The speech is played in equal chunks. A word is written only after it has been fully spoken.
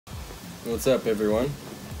What's up, everyone?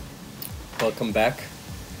 Welcome back.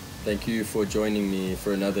 Thank you for joining me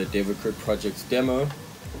for another DKW Projects demo.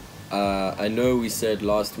 I know I said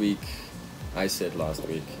last week, this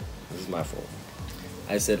is my fault.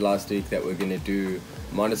 I said last week that we're going to do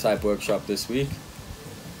monotype workshop this week,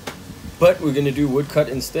 but we're going to do woodcut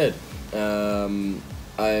instead. I'm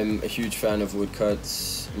a huge fan of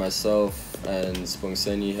woodcuts. Myself and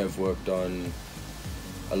Spungseni have worked on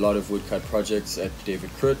a lot of woodcut projects at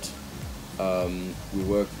DKW. We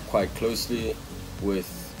work quite closely with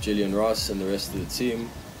Gillian Ross and the rest of the team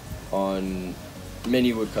on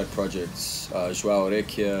many woodcut projects. Joao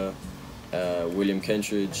Recchia, William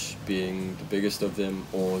Kentridge being the biggest of them,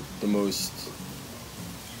 or the most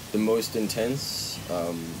intense,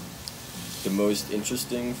 the most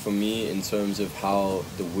interesting for me in terms of how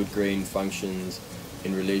the woodgrain functions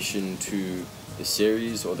in relation to the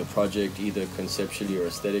series or the project, either conceptually or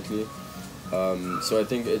aesthetically. So I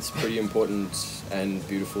think it's pretty important and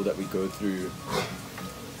beautiful that we go through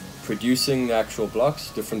producing the actual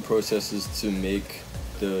blocks, different processes to make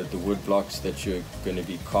the wood blocks that you're going to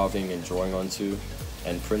be carving and drawing onto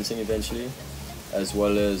and printing eventually, as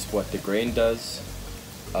well as what the grain does.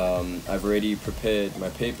 I've already prepared my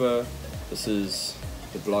paper. This is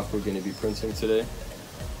the block we're going to be printing today.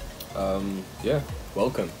 Yeah,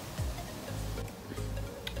 welcome.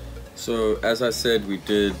 So as I said, we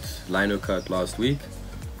did Linocut last week,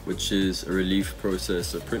 which is a relief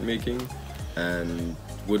process of printmaking, and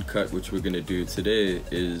woodcut, which we're going to do today,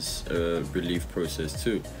 is a relief process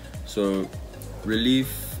too. So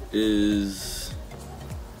relief is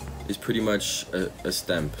pretty much a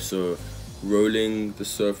stamp, so rolling the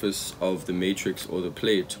surface of the matrix or the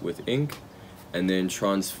plate with ink and then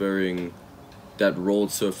transferring that rolled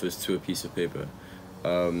surface to a piece of paper.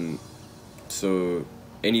 So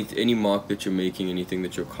any mark that you're making, anything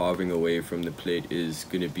that you're carving away from the plate is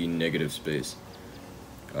going to be negative space.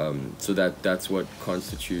 So that's what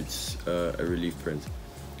constitutes a relief print.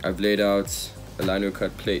 I've laid out a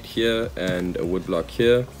Linocut plate here and a woodblock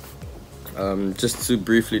here, just to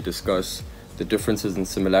briefly discuss the differences and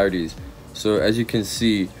similarities. So as you can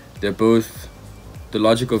see, they're both, the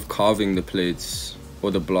logic of carving the plates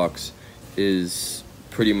or the blocks is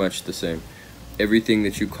pretty much the same. Everything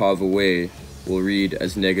that you carve away will read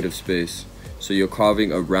as negative space. So you're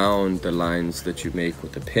carving around the lines that you make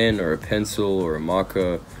with a pen or a pencil or a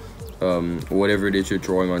marker, whatever it is you're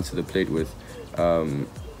drawing onto the plate with.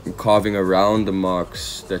 Carving around the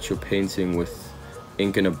marks that you're painting with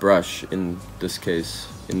ink and a brush, in this case,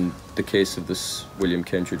 in the case of this William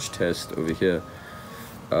Kentridge test over here.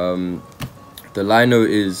 The lino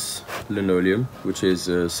is linoleum, which is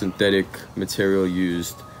a synthetic material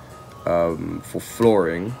used for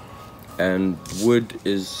flooring, and wood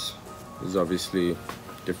is obviously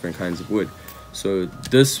different kinds of wood. So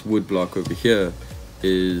this wood block over here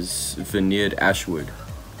is veneered ash wood,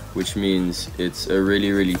 which means it's a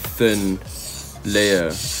really thin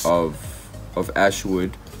layer of ash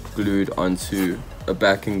wood glued onto a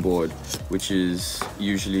backing board, which is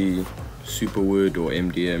usually superwood or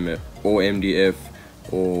MDF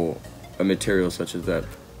or a material such as that.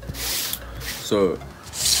 So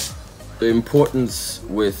the importance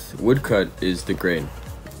with woodcut is the grain.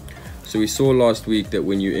 So we saw last week that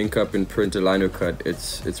when you ink up and print a Linocut,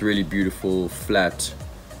 it's really beautiful, flat,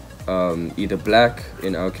 either black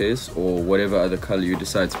in our case or whatever other color you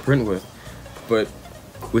decide to print with. But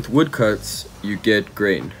with woodcuts, you get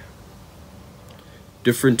grain.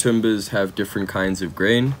 Different timbers have different kinds of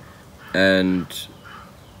grain, and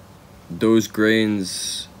those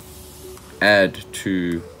grains add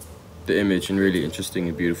to the image in really interesting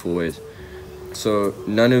and beautiful ways. So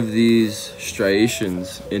none of these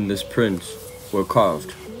striations in this print were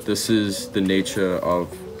carved. This is the nature of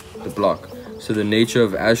the block. So the nature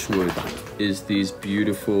of ash wood is these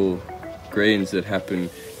beautiful grains that happen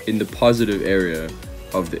in the positive area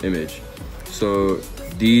of the image. So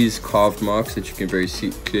these carved marks that you can very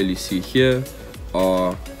clearly see here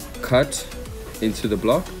are cut into the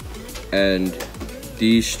block, and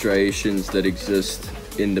these striations that exist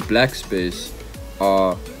in the black space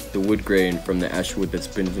are the wood grain from the ash wood that's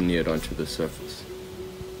been veneered onto the surface.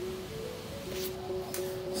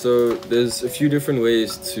 So there's a few different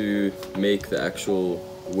ways to make the actual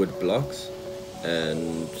wood blocks,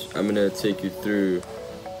 and I'm gonna take you through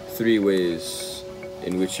 3 ways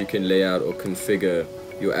in which you can lay out or configure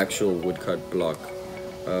your actual woodcut block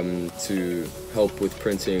to help with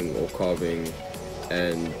printing or carving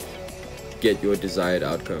and get your desired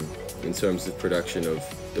outcome in terms of production of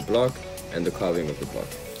the block and the carving of the block.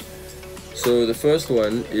 So the first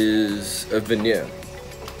one is a veneer.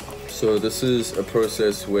 So this is a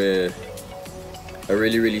process where a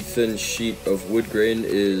really thin sheet of wood grain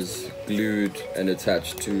is glued and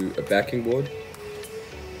attached to a backing board.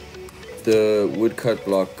 The woodcut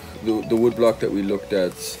block, the wood block that we looked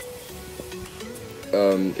at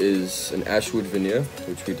is an ashwood veneer,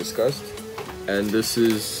 which we discussed, and this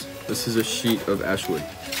is a sheet of ashwood.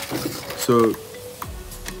 So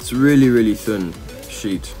it's really thin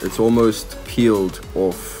sheet. It's almost peeled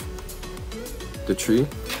off the tree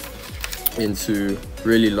into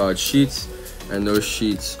really large sheets, and those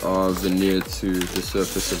sheets are veneered to the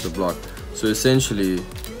surface of the block. So essentially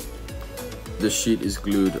the sheet is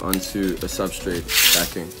glued onto a substrate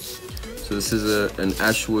backing. So this is an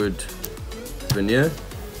ashwood veneer,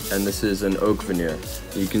 and this is an oak veneer.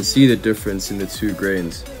 You can see the difference in the two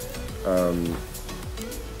grains,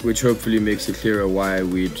 which hopefully makes it clearer why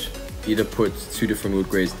we'd either put two different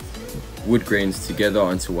wood grains together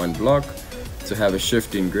onto one block to have a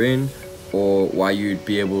shift in grain, or why you'd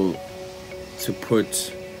be able to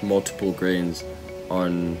put multiple grains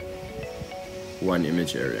on one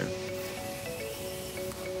image area.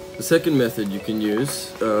 The second method you can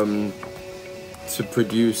use to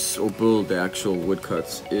produce or build the actual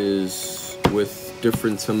woodcuts is with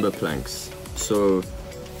different timber planks. So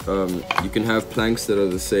you can have planks that are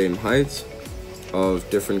the same height of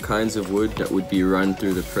different kinds of wood that would be run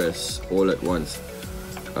through the press all at once.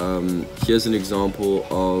 Here's an example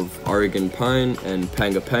of Oregon pine and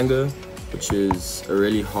panga panga, which is a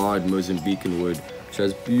really hard Mozambican wood, which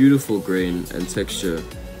has beautiful grain and texture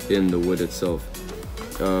in the wood itself.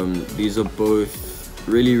 These are both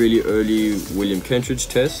really early William Kentridge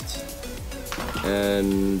tests,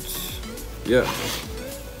 and yeah.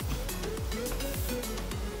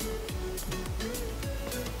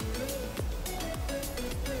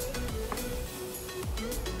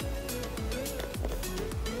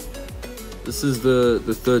 This is the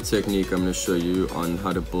third technique I'm going to show you on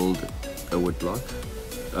how to build a wood block,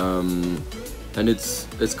 and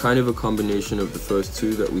it's kind of a combination of the first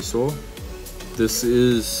two that we saw. This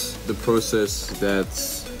is the process that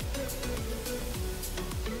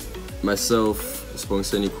myself,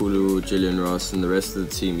 Spongseni Kulu, Jillian Ross, and the rest of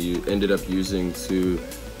the team ended up using to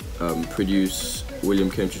produce William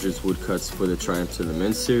Kentridge's woodcuts for the Triumph to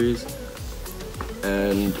Lament series.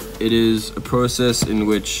 And it is a process in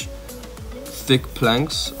which thick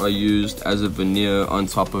planks are used as a veneer on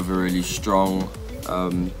top of a really strong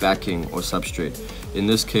backing or substrate. In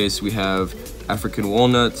this case, we have African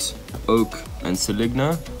walnut, oak, and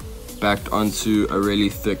saligna backed onto a really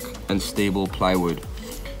thick and stable plywood.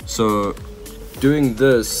 So doing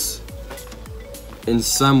this in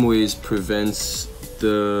some ways prevents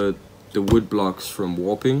the wood blocks from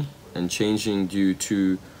warping and changing due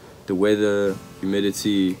to the weather,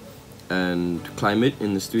 humidity, and climate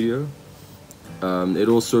in the studio. It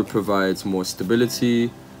also provides more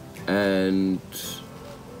stability and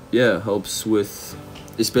yeah, helps with,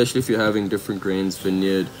 especially if you're having different grains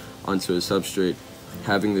veneered onto a substrate,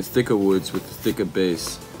 having the thicker woods with the thicker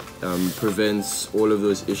base prevents all of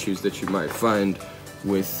those issues that you might find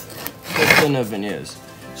with the thinner veneers.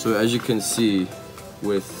 So as you can see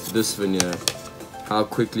with this veneer, how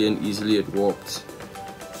quickly and easily it warped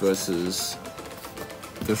versus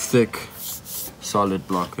the thick solid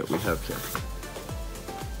block that we have here.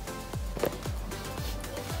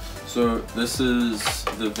 So this is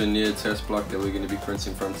the veneer test block that we're going to be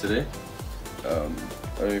printing from today.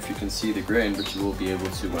 I don't know if you can see the grain, but you will be able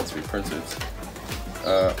to once we print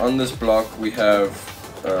it. On this block we have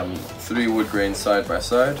 3 wood grains side by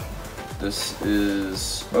side. This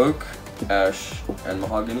is oak, ash, and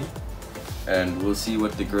mahogany, and we'll see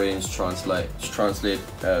what the grains translate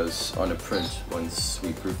as on a print once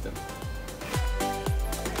we proof them.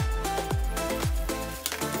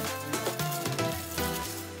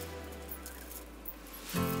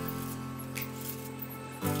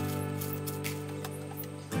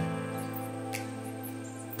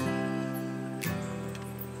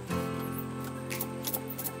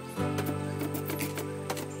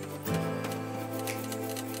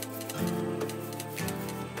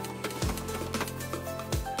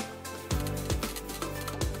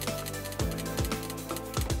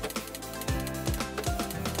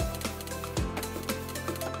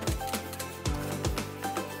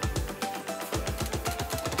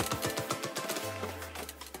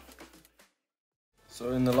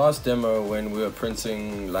 So in the last demo, when we were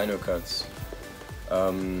printing Linocuts,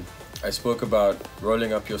 I spoke about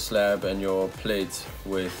rolling up your slab and your plate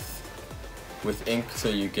with ink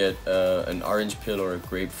till you get an orange peel or a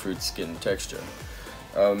grapefruit skin texture.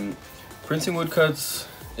 Printing woodcuts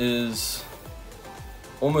is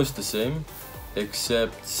almost the same,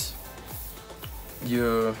 except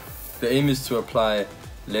the aim is to apply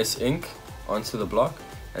less ink onto the block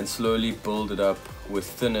and slowly build it up with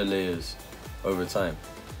thinner layers over time.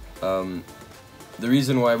 The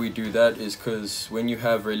reason why we do that is because when you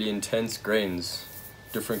have really intense grains,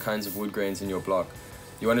 different kinds of wood grains in your block,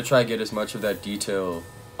 you want to try to get as much of that detail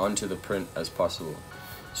onto the print as possible.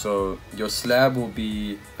 So your slab will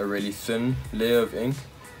be a really thin layer of ink,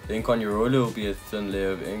 the ink on your roller will be a thin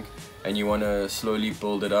layer of ink, and you want to slowly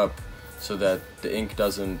build it up so that the ink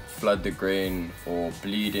doesn't flood the grain or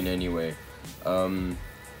bleed in any way.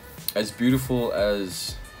 As beautiful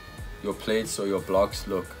as your plates or your blocks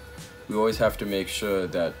look, we always have to make sure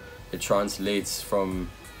that it translates from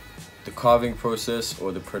the carving process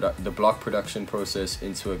or the block production process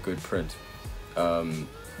into a good print.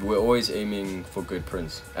 We're always aiming for good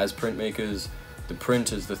prints. As printmakers, the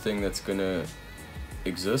print is the thing that's gonna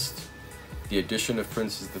exist. The addition of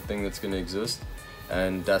prints is the thing that's gonna exist,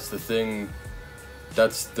 and that's the thing,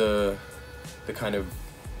 that's the kind of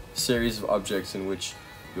series of objects in which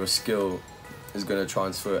your skill is gonna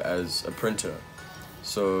transfer as a printer.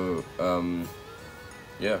 So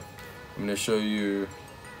yeah, I'm gonna show you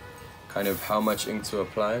kind of how much ink to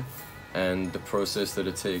apply and the process that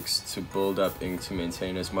it takes to build up ink to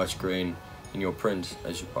maintain as much grain in your print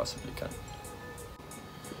as you possibly can.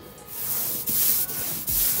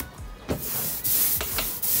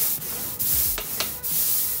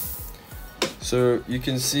 So you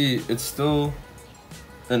can see it's still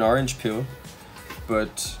an orange peel,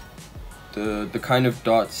 but the kind of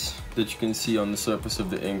dots that you can see on the surface of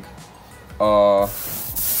the ink are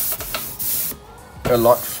a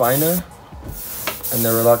lot finer and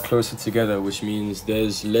they're a lot closer together, which means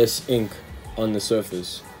there's less ink on the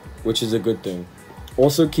surface, which is a good thing.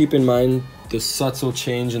 Also keep in mind the subtle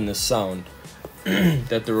change in the sound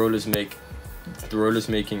that the roller's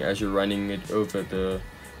making as you're running it over the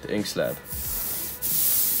ink slab.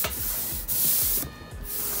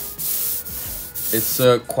 It's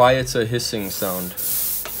a quieter hissing sound,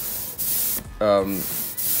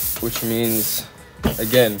 which means,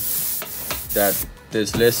 again, that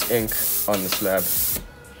there's less ink on the slab.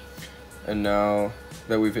 And now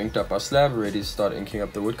that we've inked up our slab, we're ready to start inking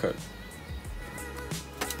up the woodcut.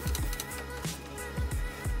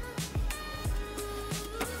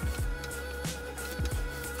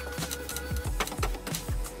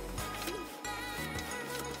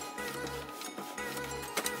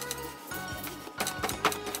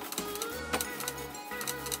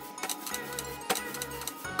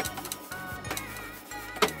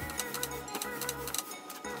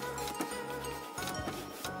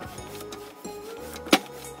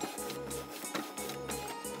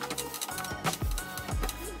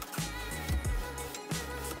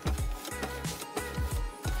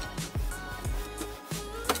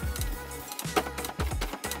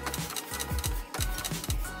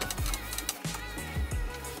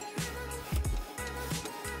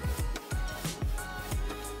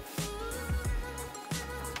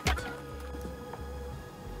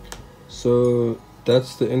 So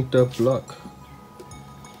that's the inked up block.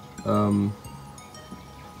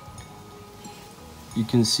 You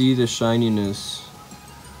can see the shininess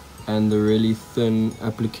and the really thin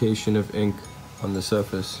application of ink on the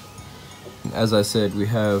surface. And as I said, we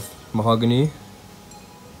have mahogany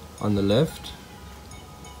on the left,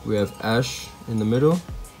 we have ash in the middle,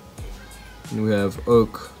 and we have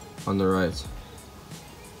oak on the right.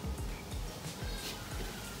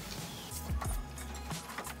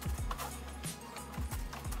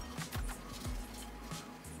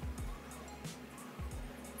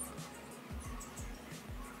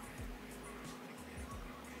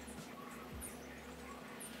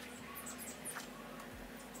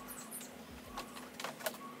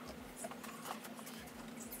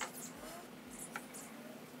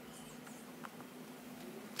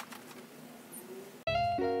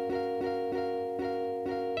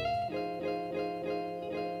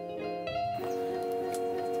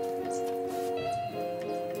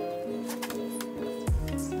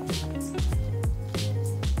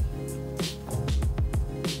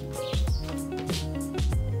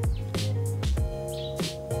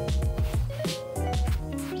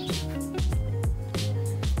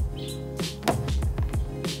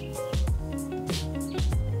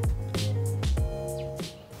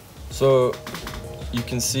 So you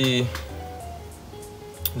can see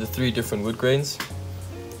the three different wood grains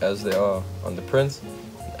as they are on the print,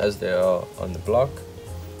 as they are on the block,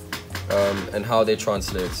 and how they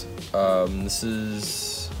translate. This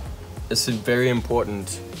is very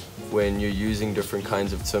important when you're using different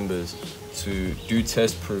kinds of timbers to do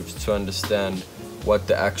test proofs to understand what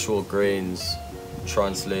the actual grains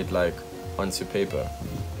translate like onto paper.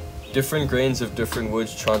 different grains of different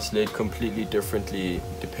woods translate completely differently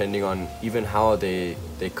depending on even how they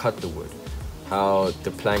cut the wood, how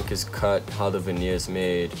the plank is cut, how the veneer is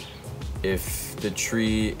made. If the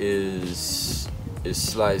tree is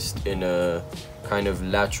sliced in a kind of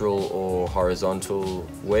lateral or horizontal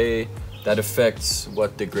way, that affects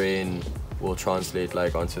what the grain will translate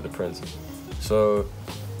like onto the print. So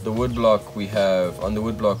the wood block we have, on the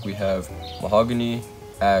wood block we have mahogany,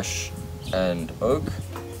 ash and oak,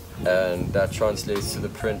 and that translates to the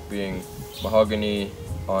print being mahogany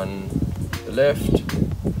on the left,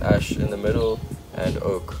 ash in the middle and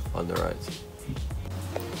oak on the right.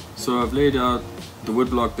 So I've laid out the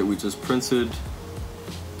wood block that we just printed,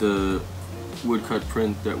 the woodcut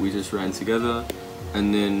print that we just ran together,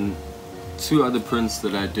 and then two other prints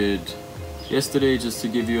that I did yesterday just to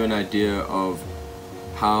give you an idea of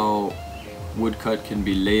how woodcut can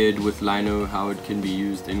be layered with lino, how it can be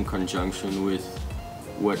used in conjunction with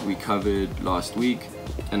what we covered last week,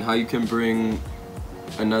 and how you can bring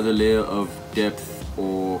another layer of depth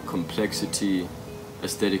or complexity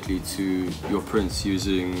aesthetically to your prints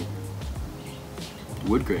using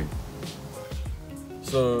wood grain.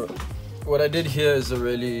 So what I did here is a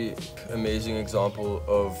really amazing example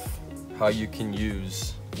of how you can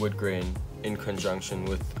use wood grain in conjunction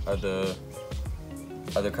with other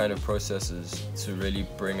kind of processes to really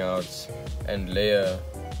bring out and layer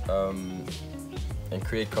and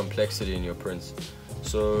create complexity in your prints.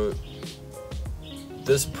 So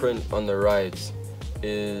this print on the right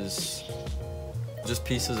is just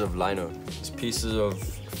pieces of lino. It's pieces of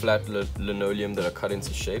flat linoleum that are cut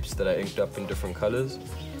into shapes that are inked up in different colors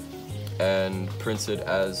and printed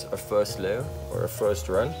as a first layer or a first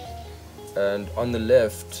run. And on the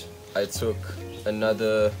left, I took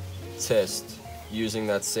another test using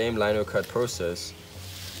that same Linocut process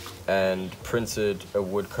and printed a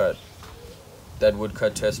woodcut, that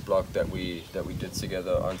woodcut test block that we did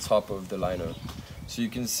together on top of the lino. So you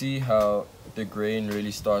can see how the grain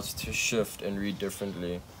really starts to shift and read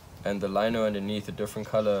differently, and the lino underneath, the different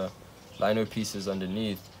color lino pieces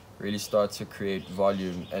underneath, really start to create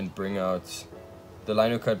volume and bring out, the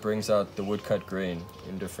Linocut brings out the woodcut grain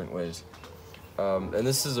in different ways. And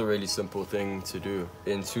this is a really simple thing to do.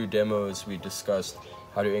 In two demos we discussed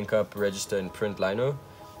how to ink up, register and print lino,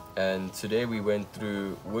 and today we went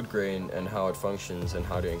through wood grain and how it functions and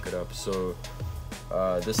how to ink it up. So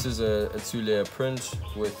this is a two-layer print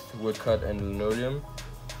with woodcut and linoleum,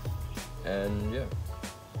 and yeah.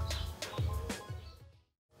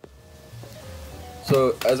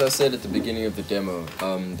 So as I said at the beginning of the demo,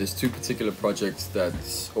 there's two particular projects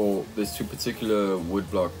there's two particular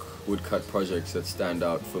woodcut projects that stand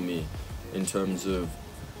out for me in terms of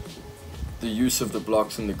the use of the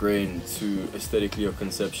blocks and the grain to aesthetically or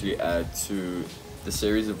conceptually add to the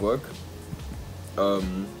series of work.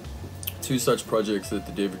 Two such projects that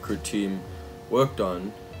the David Crit team worked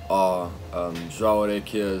on are João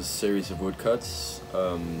Arequia's series of woodcuts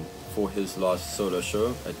for his last solo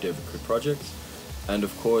show at David Crit Projects, and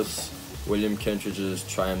of course William Kentridge's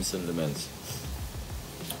Triumphs and Laments.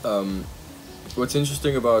 What's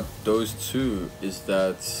interesting about those two is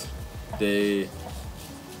that they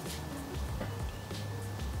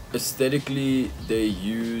aesthetically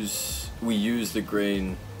we use the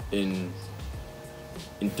grain in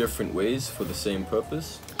different ways for the same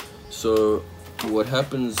purpose. So what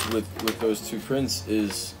happens with those two prints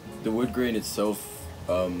is the wood grain itself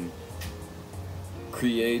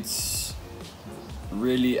creates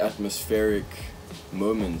really atmospheric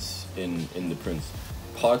moments in the prints.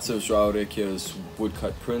 Parts of João Arequia's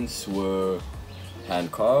woodcut prints were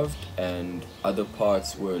hand carved and other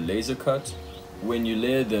parts were laser cut. When you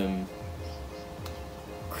layer them,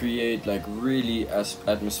 create like really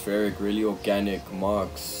atmospheric, really organic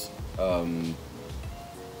marks,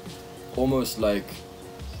 almost like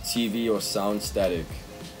TV or sound static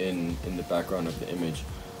in the background of the image.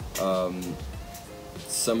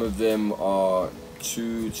 Some of them are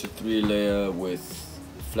 2 to 3 layer with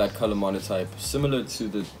flat color monotype, similar to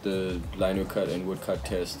the Linocut and woodcut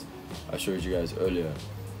test I showed you guys earlier.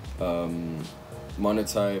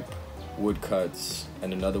 Monotype, woodcuts,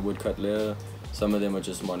 and another woodcut layer. Some of them are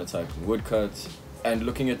just monotype and woodcuts. And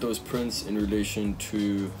looking at those prints in relation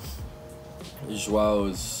to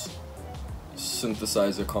Joao's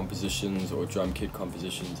synthesizer compositions or drum kit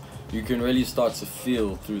compositions, you can really start to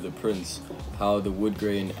feel through the prints how the wood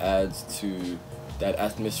grain adds to that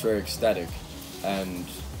atmospheric static and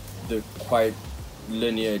the quite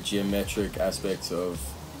linear geometric aspects of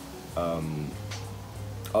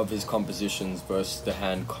his compositions versus the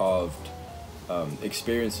hand carved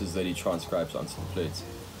experiences that he transcribes onto the plates.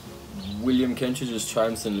 William Kentridge's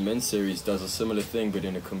Triumphs and Laments series does a similar thing, but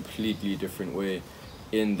in a completely different way,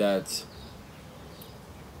 in that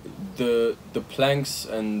the planks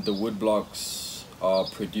and the wood blocks are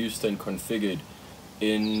produced and configured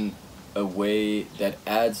in a way that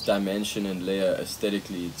adds dimension and layer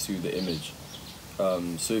aesthetically to the image.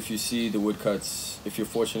 So if you see the woodcuts, if you're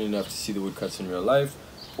fortunate enough to see the woodcuts in real life,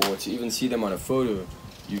 or to even see them on a photo,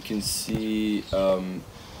 you can see,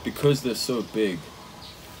 because they're so big,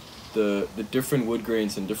 the different wood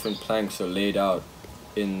grains and different planks are laid out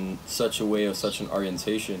in such a way, or such an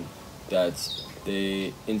orientation, that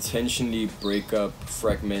they intentionally break up,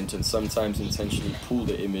 fragment, and sometimes intentionally pull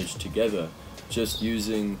the image together, just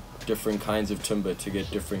using different kinds of timber to get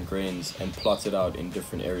different grains and plot it out in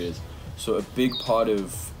different areas. So a big part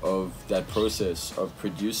of that process of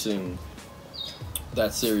producing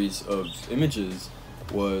that series of images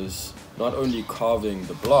was not only carving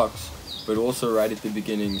the blocks, but also right at the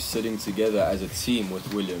beginning sitting together as a team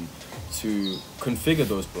with William to configure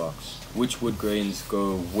those blocks. Which wood grains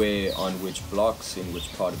go where on which blocks, in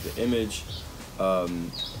which part of the image,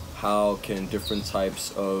 how can different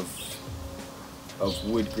types of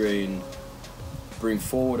wood grain bring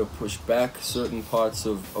forward or push back certain parts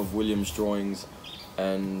of William's drawings.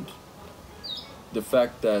 And the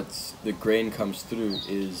fact that the grain comes through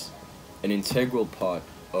is an integral part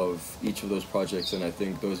of each of those projects, and I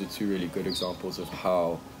think those are two really good examples of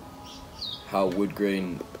how wood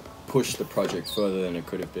grain pushed the project further than it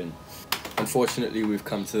could have been. Unfortunately, we've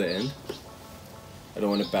come to the end. I don't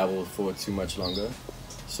want to babble for too much longer.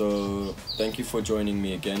 So thank you for joining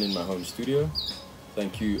me again in my home studio.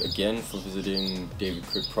 Thank you again for visiting David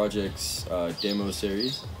Crick Project's demo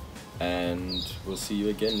series, and we'll see you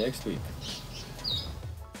again next week.